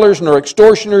revilers, nor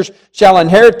extortioners shall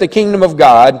inherit the kingdom of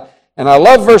God. And I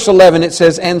love verse 11. It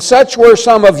says, And such were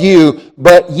some of you,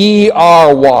 but ye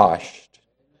are washed.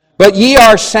 But ye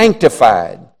are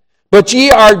sanctified. But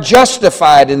ye are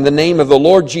justified in the name of the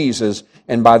Lord Jesus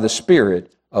and by the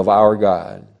Spirit of our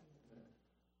God.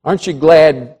 Aren't you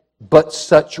glad, but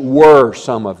such were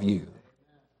some of you?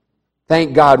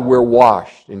 Thank God we're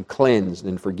washed and cleansed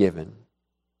and forgiven.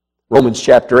 Romans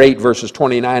chapter 8, verses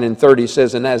 29 and 30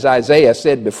 says, And as Isaiah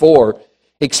said before,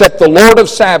 Except the Lord of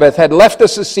Sabbath had left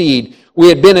us a seed, we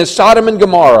had been as Sodom and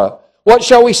Gomorrah. What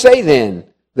shall we say then?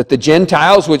 That the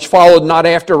Gentiles which followed not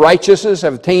after righteousness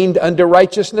have attained unto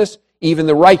righteousness, even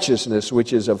the righteousness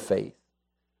which is of faith.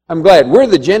 I'm glad we're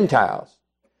the Gentiles.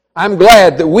 I'm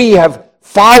glad that we have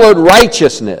followed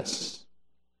righteousness.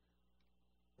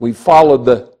 We've followed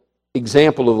the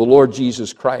example of the Lord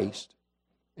Jesus Christ,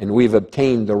 and we've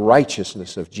obtained the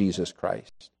righteousness of Jesus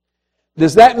Christ.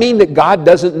 Does that mean that God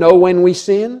doesn't know when we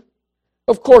sin?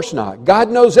 Of course not. God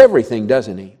knows everything,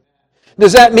 doesn't He?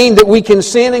 Does that mean that we can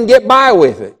sin and get by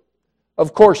with it?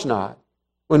 Of course not.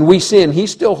 When we sin, He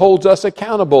still holds us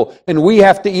accountable, and we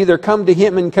have to either come to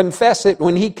Him and confess it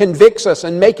when He convicts us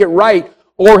and make it right,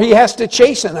 or He has to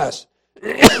chasten us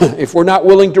if we're not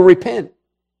willing to repent.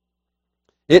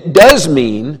 It does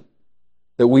mean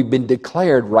that we've been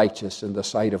declared righteous in the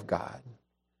sight of God.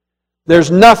 There's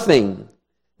nothing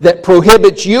that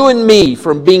prohibits you and me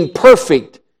from being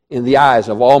perfect in the eyes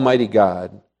of Almighty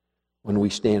God when we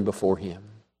stand before Him.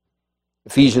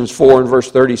 Ephesians 4 and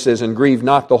verse 30 says, "And grieve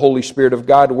not the Holy Spirit of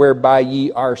God, whereby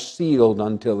ye are sealed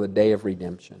until the day of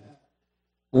redemption."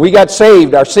 When we got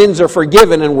saved, our sins are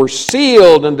forgiven, and we're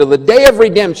sealed until the day of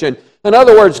redemption. In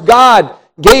other words, God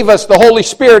gave us the Holy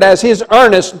Spirit as His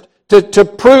earnest to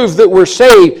prove that we're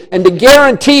saved and to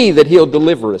guarantee that He'll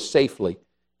deliver us safely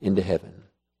into heaven.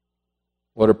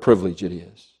 What a privilege it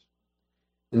is.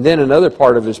 And then another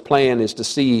part of His plan is to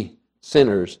see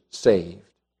sinners saved.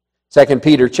 2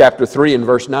 Peter chapter 3 and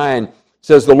verse 9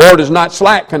 says, "The Lord is not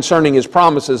slack concerning His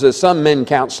promises, as some men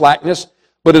count slackness,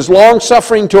 but is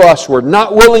long-suffering to usward,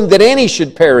 not willing that any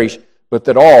should perish, but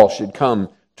that all should come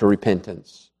to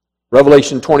repentance."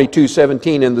 Revelation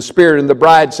 22:17, "And the Spirit and the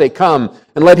bride say, Come,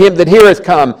 and let him that heareth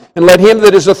come, and let him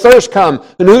that is athirst come,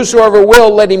 and whosoever will,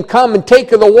 let him come and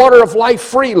take of the water of life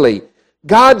freely."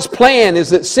 God's plan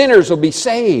is that sinners will be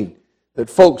saved, that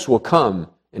folks will come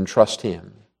and trust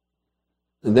Him.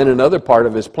 And then another part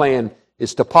of His plan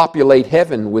is to populate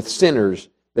heaven with sinners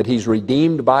that He's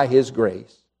redeemed by His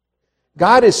grace.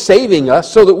 God is saving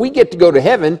us so that we get to go to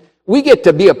heaven. We get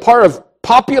to be a part of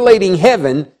populating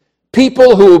heaven,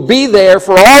 people who will be there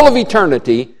for all of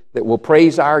eternity that will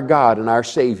praise our God and our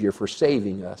Savior for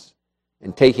saving us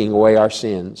and taking away our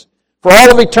sins. For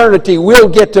all of eternity, we'll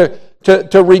get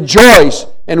to rejoice,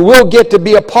 and we'll get to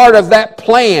be a part of that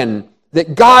plan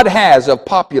that God has of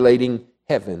populating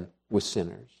heaven with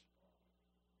sinners.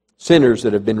 Sinners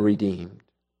that have been redeemed.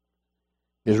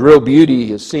 His real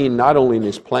beauty is seen not only in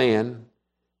His plan,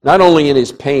 not only in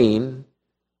His pain,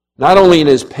 not only in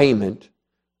His payment,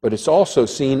 but it's also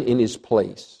seen in His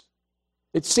place.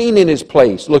 It's seen in His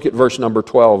place. Look at verse number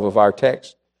 12 of our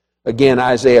text. Again,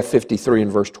 Isaiah 53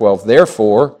 and verse 12.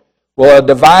 "Therefore will I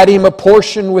divide him a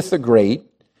portion with the great,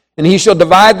 and he shall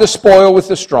divide the spoil with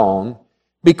the strong,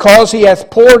 because he hath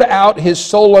poured out his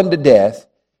soul unto death.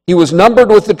 He was numbered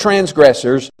with the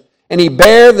transgressors, and he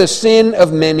bare the sin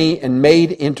of many and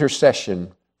made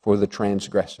intercession for the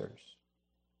transgressors."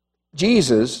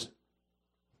 Jesus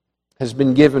has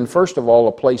been given, first of all,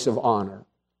 a place of honor.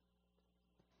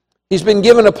 He's been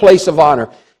given a place of honor.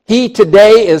 He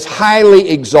today is highly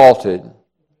exalted.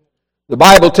 The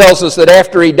Bible tells us that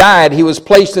after He died, He was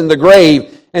placed in the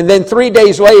grave, and then 3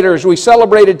 days later, as we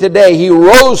celebrated today, He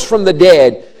rose from the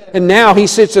dead, and now He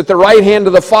sits at the right hand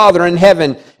of the Father in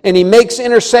heaven, and He makes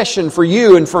intercession for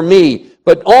you and for me.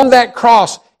 But on that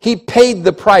cross, He paid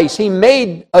the price. He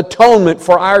made atonement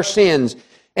for our sins,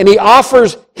 and He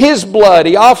offers His blood.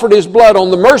 He offered His blood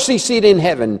on the mercy seat in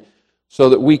heaven so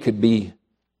that we could be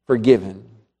forgiven.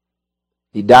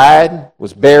 He died,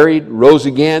 was buried, rose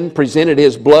again, presented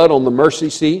His blood on the mercy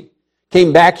seat,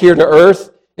 came back here to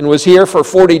earth, and was here for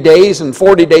 40 days, and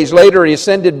 40 days later He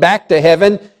ascended back to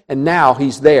heaven, and now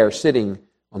He's there sitting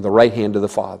on the right hand of the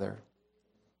Father.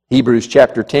 Hebrews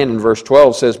chapter 10 and verse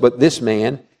 12 says, "But this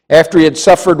man, after he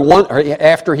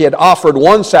had offered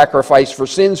one sacrifice for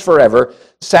sins forever,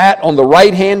 sat on the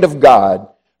right hand of God,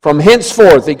 from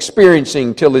henceforth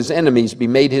experiencing till His enemies be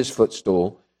made His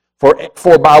footstool.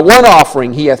 For by one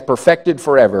offering He hath perfected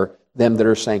forever them that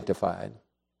are sanctified."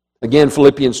 Again,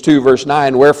 Philippians 2 verse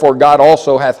 9, "Wherefore God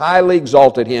also hath highly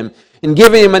exalted Him, and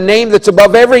given Him a name that's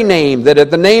above every name, that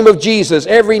at the name of Jesus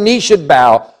every knee should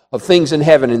bow, of things in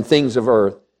heaven and things of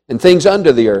earth, and things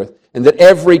under the earth, and that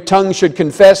every tongue should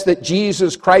confess that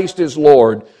Jesus Christ is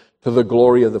Lord, to the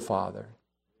glory of the Father."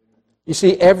 You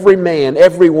see, every man,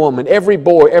 every woman, every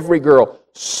boy, every girl,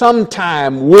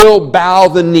 sometime will bow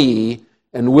the knee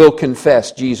and will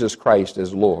confess Jesus Christ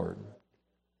as Lord.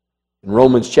 In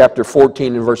Romans chapter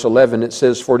 14 and verse 11 it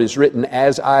says, "For it is written,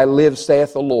 As I live,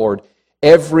 saith the Lord,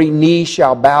 every knee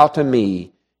shall bow to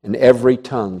me, and every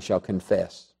tongue shall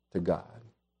confess to God."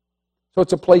 So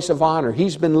it's a place of honor.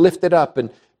 He's been lifted up and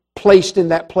placed in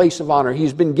that place of honor.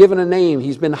 He's been given a name.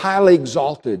 He's been highly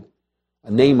exalted,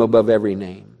 a name above every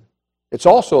name. It's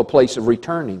also a place of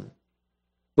returning.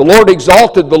 God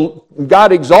exalted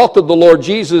the Lord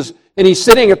Jesus, and He's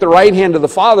sitting at the right hand of the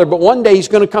Father, but one day He's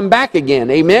going to come back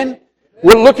again. Amen?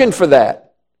 We're looking for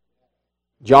that.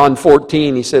 John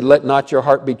 14, He said, "Let not your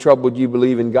heart be troubled. You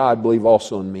believe in God, believe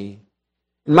also in me.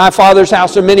 In my Father's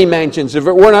house are many mansions. If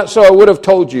it were not so, I would have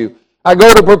told you. I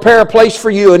go to prepare a place for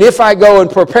you, and if I go and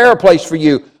prepare a place for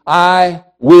you, I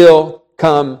will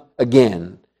come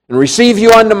again and receive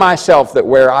you unto myself, that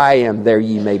where I am, there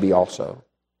ye may be also."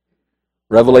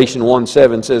 Revelation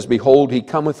 1:7 says, "Behold, He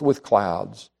cometh with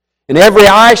clouds, and every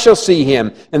eye shall see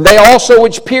Him, and they also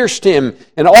which pierced Him,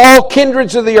 and all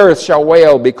kindreds of the earth shall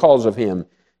wail because of Him.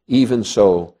 Even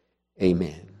so,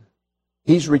 amen."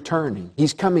 He's returning.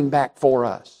 He's coming back for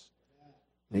us.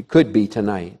 It could be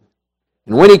tonight.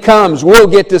 And when He comes, we'll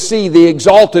get to see the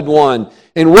exalted one,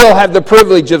 and we'll have the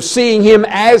privilege of seeing Him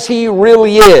as He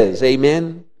really is.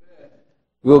 Amen?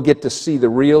 We'll get to see the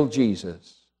real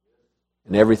Jesus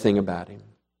and everything about Him.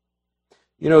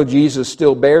 You know, Jesus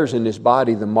still bears in His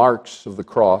body the marks of the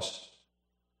cross.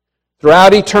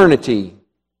 Throughout eternity,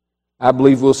 I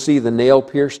believe we'll see the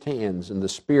nail-pierced hands and the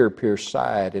spear-pierced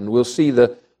side, and we'll see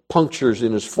the punctures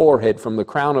in His forehead from the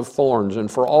crown of thorns, and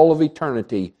for all of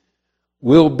eternity,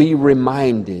 we'll be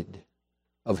reminded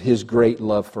of His great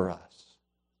love for us.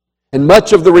 And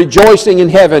much of the rejoicing in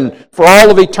heaven for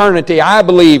all of eternity, I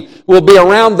believe, will be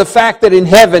around the fact that in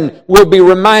heaven we'll be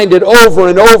reminded over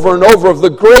and over and over of the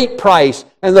great price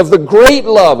and of the great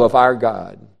love of our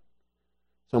God.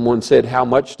 Someone said, "How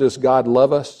much does God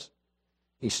love us?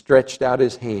 He stretched out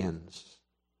His hands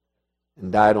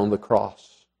and died on the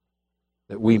cross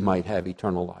that we might have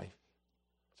eternal life."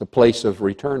 It's a place of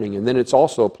returning, and then it's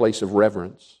also a place of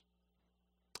reverence.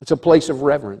 It's a place of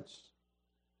reverence.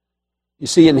 You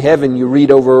see, in heaven, you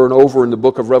read over and over in the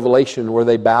book of Revelation where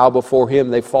they bow before Him,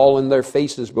 they fall on their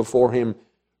faces before Him,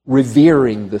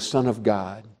 revering the Son of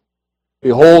God.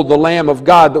 "Behold the Lamb of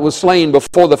God that was slain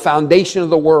before the foundation of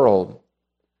the world."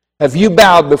 Have you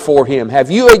bowed before Him?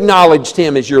 Have you acknowledged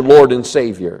Him as your Lord and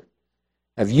Savior?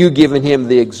 Have you given Him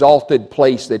the exalted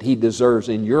place that He deserves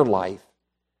in your life?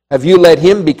 Have you let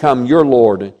Him become your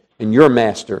Lord and your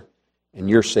Master and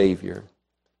your Savior?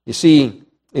 You see,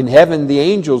 in heaven, the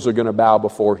angels are going to bow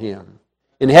before Him.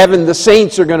 In heaven, the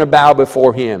saints are going to bow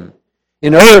before Him.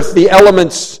 In earth, the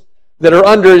elements that are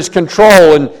under His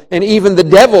control, and even the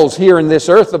devils here in this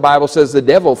earth, the Bible says the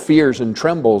devil fears and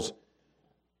trembles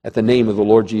at the name of the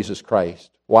Lord Jesus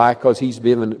Christ. Why? Because He's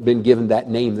been given that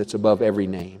name that's above every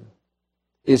name.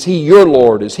 Is He your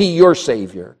Lord? Is He your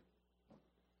Savior?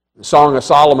 The Song of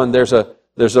Solomon, there's a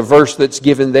verse that's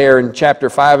given there in chapter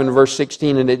 5 and verse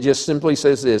 16, and it just simply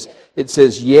says this. It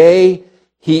says, "Yea,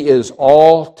 He is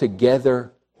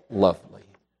altogether lovely."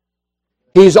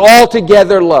 He's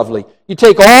altogether lovely. You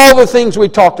take all the things we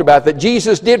talked about that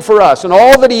Jesus did for us and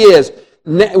all that He is.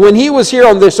 When He was here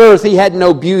on this earth, He had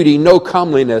no beauty, no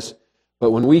comeliness.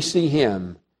 But when we see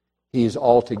Him, He's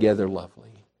altogether lovely.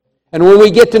 And when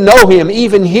we get to know Him,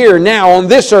 even here now on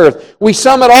this earth, we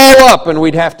sum it all up and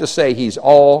we'd have to say He's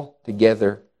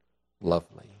altogether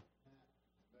lovely.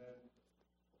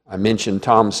 I mentioned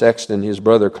Tom Sexton. His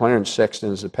brother Clarence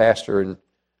Sexton is a pastor in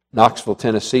Knoxville,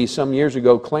 Tennessee. Some years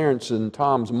ago, Clarence and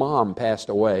Tom's mom passed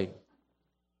away.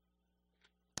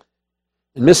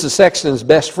 And Mrs. Sexton's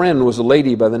best friend was a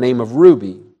lady by the name of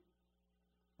Ruby.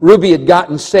 Ruby had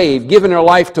gotten saved, given her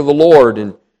life to the Lord,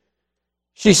 and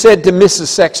she said to Mrs.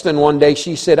 Sexton one day,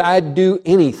 she said, "I'd do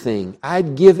anything,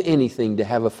 I'd give anything to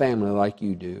have a family like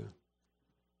you do."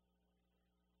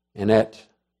 And at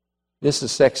Mrs.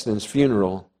 Sexton's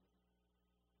funeral,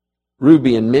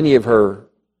 Ruby and many of her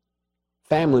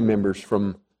family members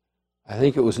from, I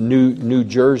think it was New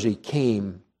Jersey,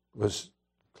 came.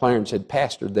 Clarence had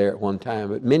pastored there at one time,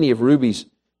 but many of Ruby's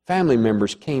family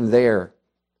members came there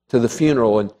to the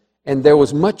funeral, and there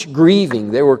was much grieving.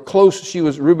 They were close.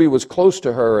 Ruby was close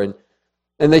to her, and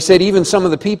they said even some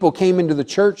of the people came into the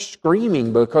church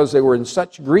screaming because they were in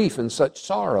such grief and such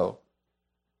sorrow.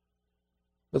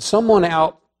 But someone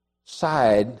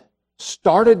outside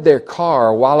started their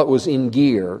car while it was in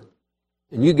gear.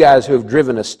 And you guys who have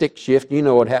driven a stick shift, you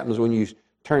know what happens when you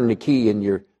turn the key and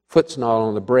your foot's not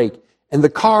on the brake. And the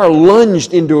car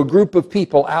lunged into a group of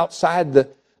people outside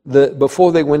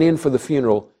before they went in for the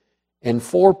funeral. And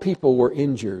 4 people were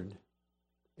injured.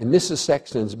 And Mrs.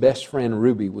 Sexton's best friend,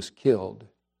 Ruby, was killed.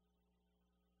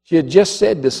 She had just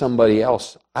said to somebody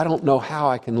else, "I don't know how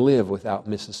I can live without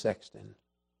Mrs. Sexton."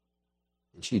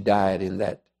 And she died in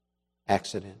that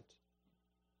accident.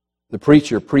 The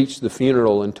preacher preached the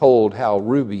funeral and told how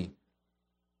Ruby,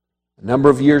 a number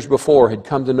of years before, had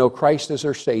come to know Christ as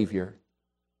her Savior.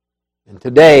 And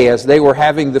today, as they were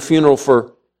having the funeral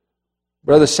for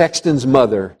Brother Sexton's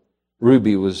mother,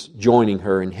 Ruby was joining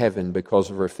her in heaven because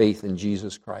of her faith in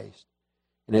Jesus Christ.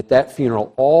 And at that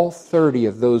funeral, all 30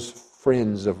 of those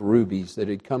friends of Ruby's that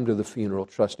had come to the funeral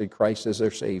trusted Christ as their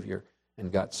Savior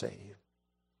and got saved.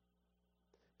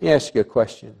 Let me ask you a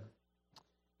question.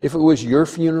 If it was your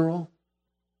funeral,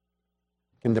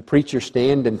 can the preacher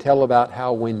stand and tell about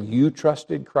how when you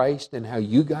trusted Christ and how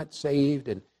you got saved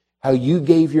and how you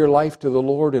gave your life to the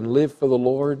Lord and lived for the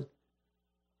Lord?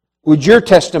 Would your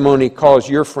testimony cause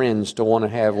your friends to want to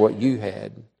have what you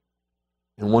had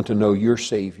and want to know your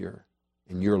Savior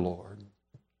and your Lord?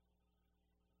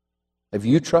 Have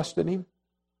you trusted Him?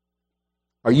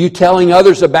 Are you telling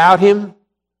others about Him?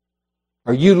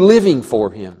 Are you living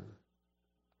for Him?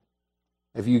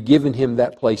 Have you given Him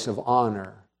that place of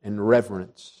honor and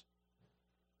reverence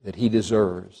that He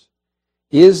deserves?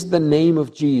 Is the name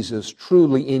of Jesus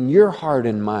truly in your heart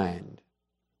and mind?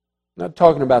 I'm not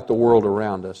talking about the world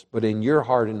around us, but in your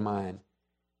heart and mind.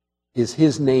 Is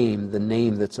His name the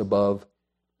name that's above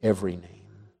every name?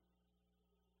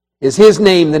 Is His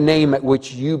name the name at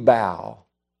which you bow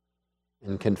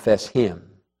and confess Him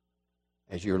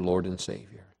as your Lord and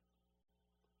Savior?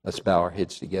 Let's bow our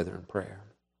heads together in prayer.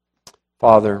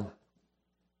 Father,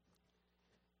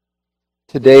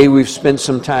 today we've spent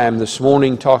some time this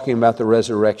morning talking about the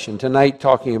resurrection. Tonight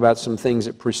talking about some things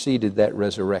that preceded that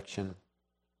resurrection.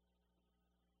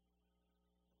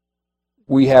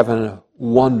 We have a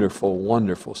wonderful,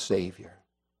 wonderful Savior.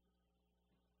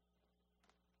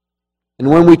 And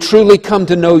when we truly come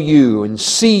to know You and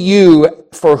see You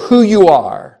for who You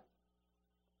are,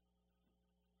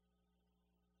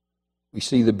 we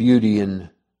see the beauty in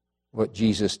what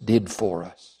Jesus did for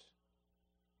us.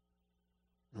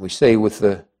 We say with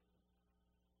the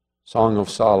Song of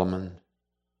Solomon,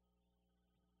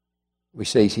 we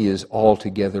say He is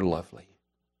altogether lovely.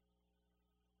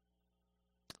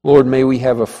 Lord, may we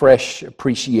have a fresh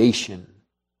appreciation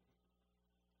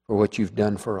for what You've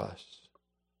done for us.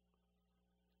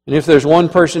 And if there's one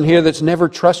person here that's never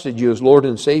trusted You as Lord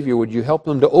and Savior, would You help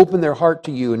them to open their heart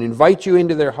to You and invite You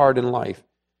into their heart and life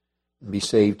and be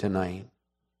saved tonight?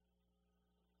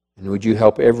 And would You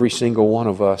help every single one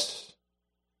of us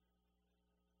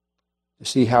to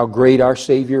see how great our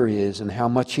Savior is and how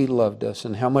much He loved us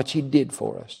and how much He did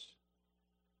for us.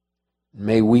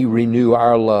 May we renew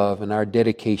our love and our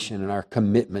dedication and our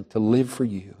commitment to live for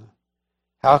You.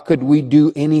 How could we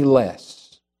do any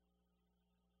less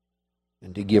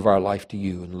than to give our life to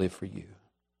You and live for You?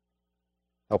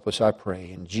 Help us, I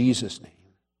pray, in Jesus' name.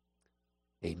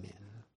 Amen.